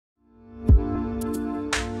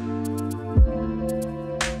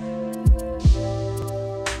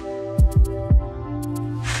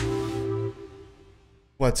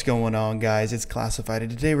What's going on, guys? It's Classified,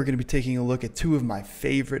 and today we're going to be taking a look at two of my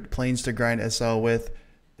favorite planes to grind SL with,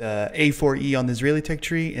 the A4E on the Israeli tech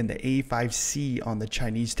tree and the A5C on the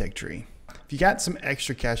Chinese tech tree. If you got some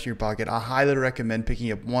extra cash in your pocket, I highly recommend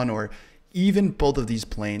picking up one or even both of these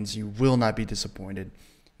planes. You will not be disappointed.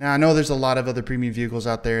 Now, I know there's a lot of other premium vehicles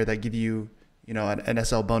out there that give you, an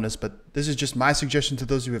SL bonus, but this is just my suggestion to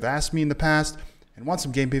those who have asked me in the past and want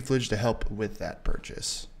some gameplay footage to help with that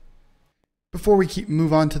purchase. Before we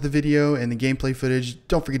move on to the video and the gameplay footage,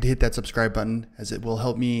 don't forget to hit that subscribe button, as it will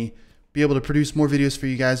help me be able to produce more videos for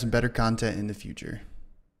you guys and better content in the future.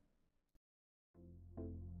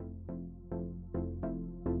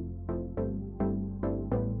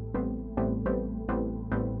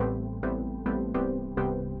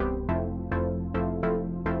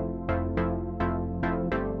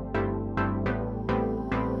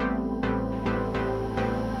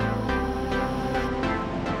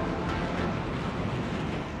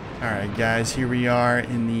 Alright guys, here we are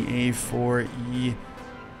in the A4E,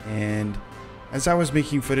 and as I was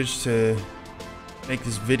making footage to make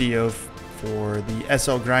this video for the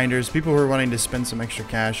SL grinders, people who are wanting to spend some extra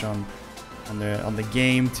cash on the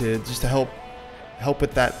game to help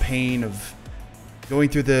with that pain of going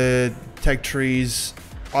through the tech trees,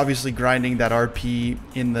 obviously grinding that RP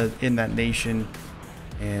in that nation,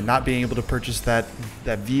 and not being able to purchase that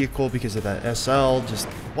vehicle because of that SL just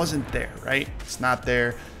wasn't there, right? It's not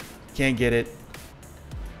there. Can't get it,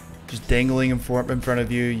 just dangling in front of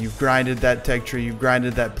you. You've grinded that tech tree, you've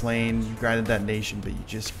grinded that plane, you've grinded that nation, but you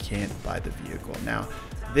just can't buy the vehicle. Now,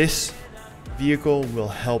 this vehicle will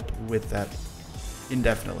help with that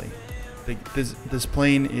indefinitely. This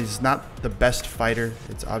plane is not the best fighter.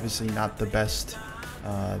 It's obviously not the best,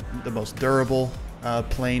 the most durable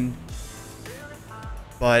plane,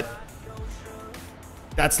 but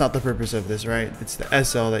that's not the purpose of this, right? It's the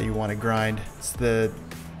SL that you want to grind. It's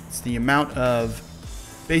the amount of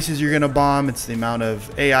bases you're going to bomb. It's the amount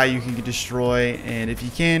of AI you can destroy. And if you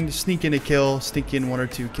can, sneak in a kill, sneak in 1 or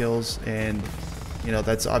 2 kills. And,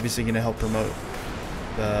 that's obviously going to help promote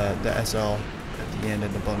the SL at the end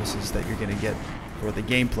and the bonuses that you're going to get for the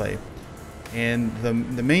gameplay. And the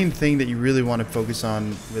main thing that you really want to focus on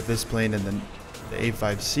with this plane and the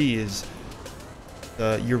A5C is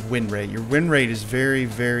your win rate. Your win rate is very,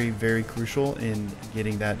 very, very crucial in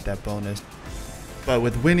getting that bonus. But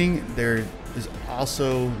with winning, there is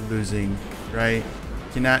also losing, right?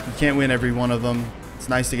 You can't win every one of them. It's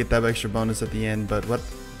nice to get that extra bonus at the end, but what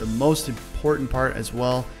the most important part as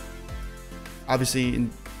well, obviously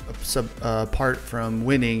apart from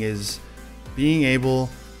winning, is being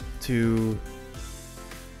able to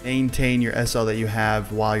maintain your SL that you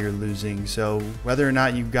have while you're losing. So whether or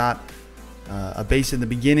not you got a base in the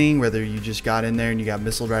beginning, whether you just got in there and you got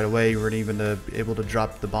missiled right away, you weren't even able to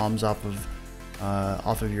drop the bombs off of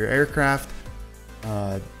your aircraft.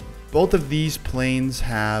 Both of these planes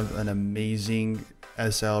have an amazing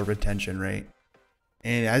SL retention rate,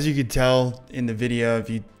 and as you can tell in the video, if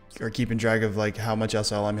you are keeping track of how much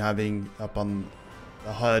SL I'm having up on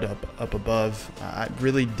the HUD up above, I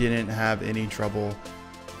really didn't have any trouble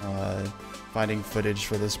finding footage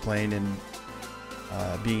for this plane and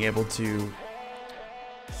being able to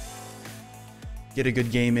get a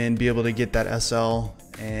good game in, be able to get that SL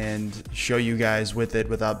and show you guys with it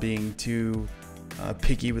without being too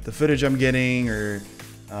picky with the footage I'm getting or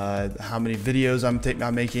how many videos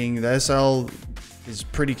I'm making. The SL is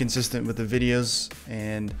pretty consistent with the videos,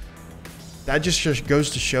 and that just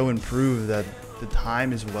goes to show and prove that the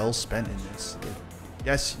time is well spent in this.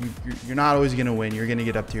 Yes, you're not always going to win. You're going to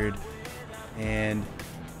get up tiered,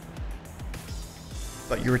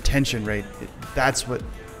 but your retention rate, that's what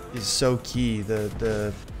is so key.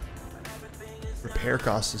 The repair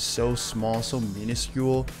cost is so small, so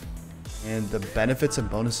minuscule, and the benefits and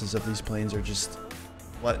bonuses of these planes are just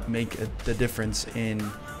what make the difference in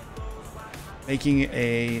making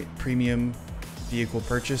a premium vehicle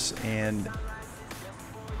purchase. And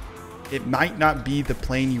it might not be the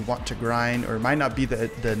plane you want to grind, or it might not be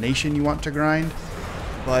the nation you want to grind,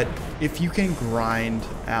 but if you can grind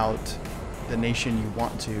out the nation you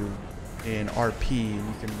want to in RP and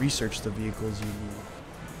you can research the vehicles you need,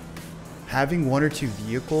 having 1 or 2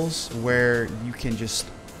 vehicles where you can just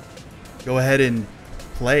go ahead and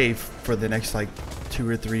play for the next 2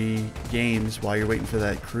 or 3 games while you're waiting for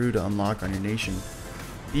that crew to unlock on your nation,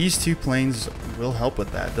 these 2 planes will help with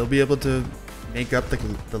that. They'll be able to make up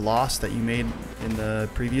the loss that you made in the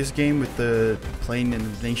previous game with the plane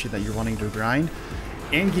and the nation that you're wanting to grind,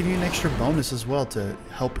 and give you an extra bonus as well to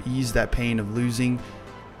help ease that pain of losing.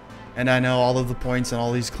 And I know all of the points and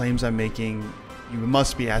all these claims I'm making, you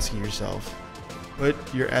must be asking yourself, put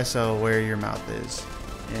your SL where your mouth is.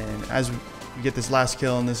 And as we get this last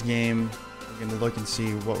kill in this game, we're going to look and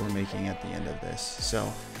see what we're making at the end of this.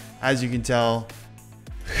 So as you can tell,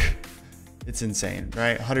 it's insane,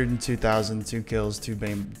 right? 102,000, 2 kills, two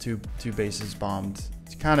bases bombed.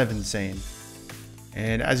 It's kind of insane.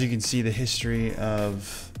 And as you can see, the history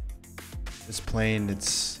of this plane,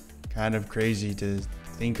 it's kind of crazy to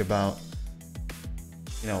think about.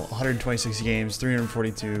 You know, 126 games,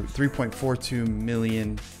 3.42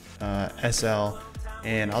 million SL.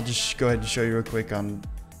 And I'll just go ahead and show you real quick on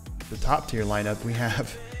the top tier lineup. We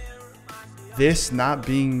have this not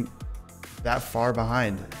being that far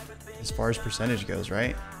behind as far as percentage goes,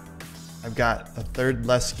 right? I've got a third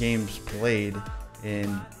less games played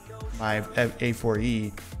in my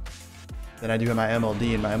A4E than I do in my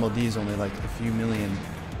MLD, and my MLD is only like a few million.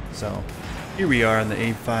 So here we are on the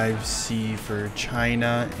A5C for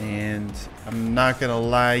China, and I'm not gonna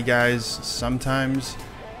lie, guys, sometimes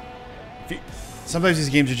these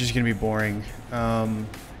games are just gonna be boring.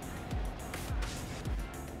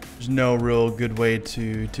 There's no real good way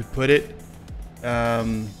to put it.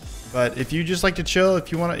 But if you just like to chill,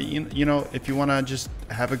 if you want to, you know, if you want to just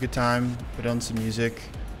have a good time, put on some music,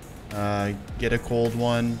 get a cold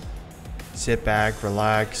one, sit back,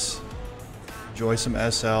 relax, enjoy some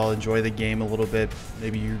SL, enjoy the game a little bit.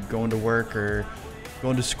 Maybe you're going to work or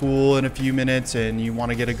going to school in a few minutes and you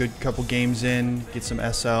want to get a good couple games in, get some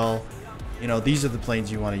SL. You know, these are the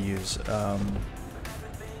planes you want to use.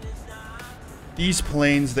 These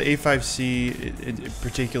planes, the A5C in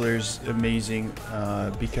particular, is amazing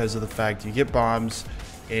because of the fact you get bombs,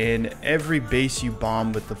 and every base you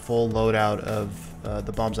bomb with the full loadout of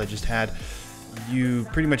the bombs I just had, you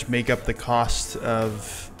pretty much make up the cost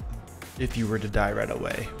of if you were to die right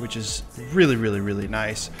away, which is really, really, really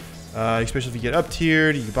nice. Especially if you get up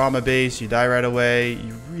tiered, you bomb a base, you die right away.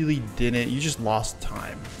 You just lost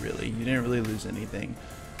time, really. You didn't really lose anything.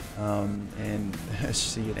 And I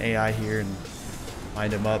see an AI here and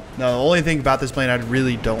line him up. Now, the only thing about this plane I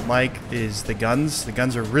really don't like is the guns. The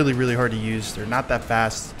guns are really, really hard to use. They're not that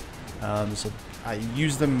fast. So I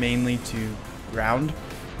use them mainly to ground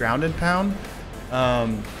and pound.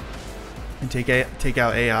 And take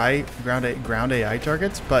out AI, ground AI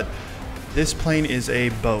targets. But this plane is a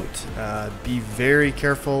boat. Be very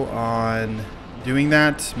careful on doing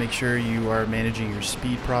that. Make sure you are managing your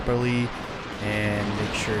speed properly, and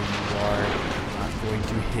make sure you are not going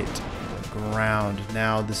to hit the ground.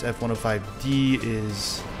 Now, this F-105D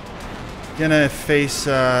is gonna face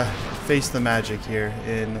the magic here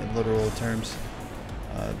in literal terms.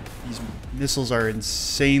 These missiles are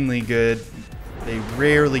insanely good. They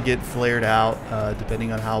rarely get flared out,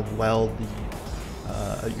 depending on how well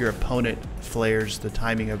your opponent flares, the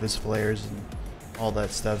timing of his flares, and all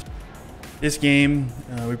that stuff. This game,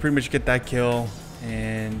 we pretty much get that kill,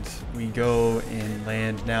 and we go and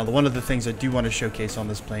land. Now, one of the things I do want to showcase on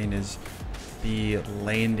this plane is the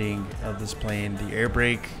landing of this plane, the air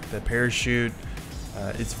brake, the parachute.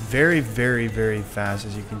 It's very, very, very fast,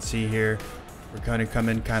 as you can see here. We're kind of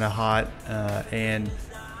coming kind of hot, and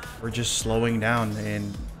we're just slowing down,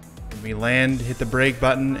 and when we land, hit the brake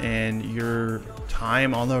button, and your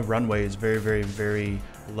time on the runway is very, very, very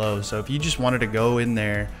low. So if you just wanted to go in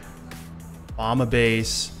there, bomb a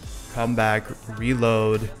base, come back,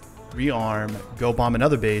 reload, rearm, go bomb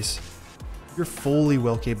another base, you're fully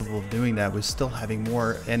well capable of doing that with still having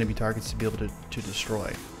more enemy targets to be able to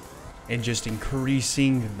destroy, and just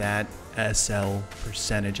increasing that SL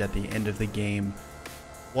percentage at the end of the game.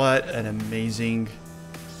 What an amazing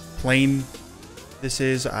plane this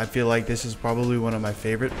is. I feel like this is probably one of my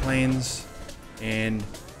favorite planes, and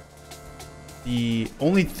the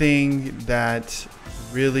only thing that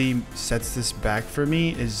really sets this back for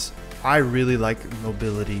me is I really like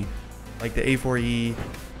mobility. Like the A4E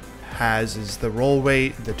has is the roll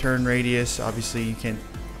weight, the turn radius. Obviously you can't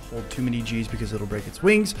hold too many G's because it'll break its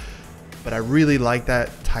wings, but I really like that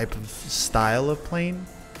type of style of plane.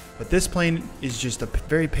 But this plane is just a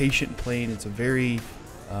very patient plane. It's a very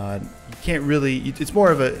you can't really, it's more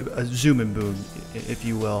of a zoom and boom, if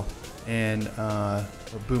you will, and or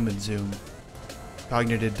boom and zoom,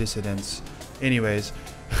 cognitive dissonance. Anyways,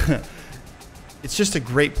 it's just a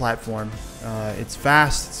great platform. It's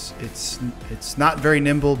fast. It's not very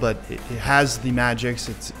nimble, but it has the magics.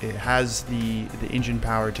 It has the engine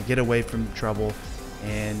power to get away from trouble.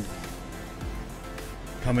 And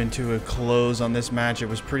coming to a close on this match, it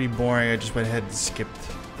was pretty boring. I just went ahead and skipped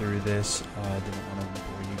through this. Didn't want to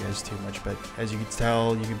bore you guys too much, but as you can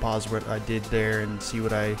tell, you can pause what I did there and see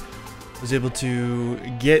what I was able to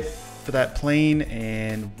get for that plane,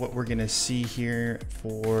 and what we're gonna see here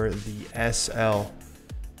for the SL.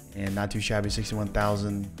 And not too shabby,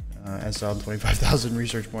 61,000. SL, 25,000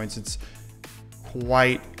 research points. It's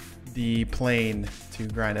quite the plane to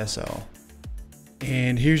grind SL.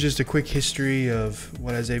 And here's just a quick history of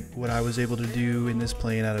what I was able to do in this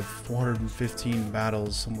plane out of 415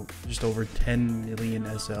 battles, just over 10 million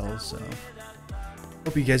SLs. So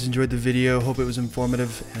hope you guys enjoyed the video. Hope it was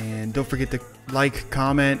informative, and don't forget to like,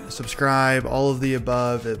 comment, subscribe, all of the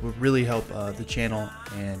above. It would really help the channel.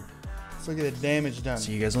 And let's look at the damage done.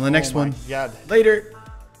 See you guys on the next one. God. Later.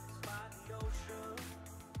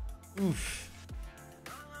 Oof.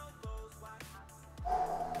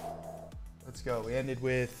 Let's go. We ended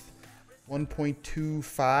with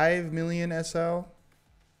 1.25 million SL.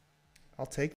 I'll take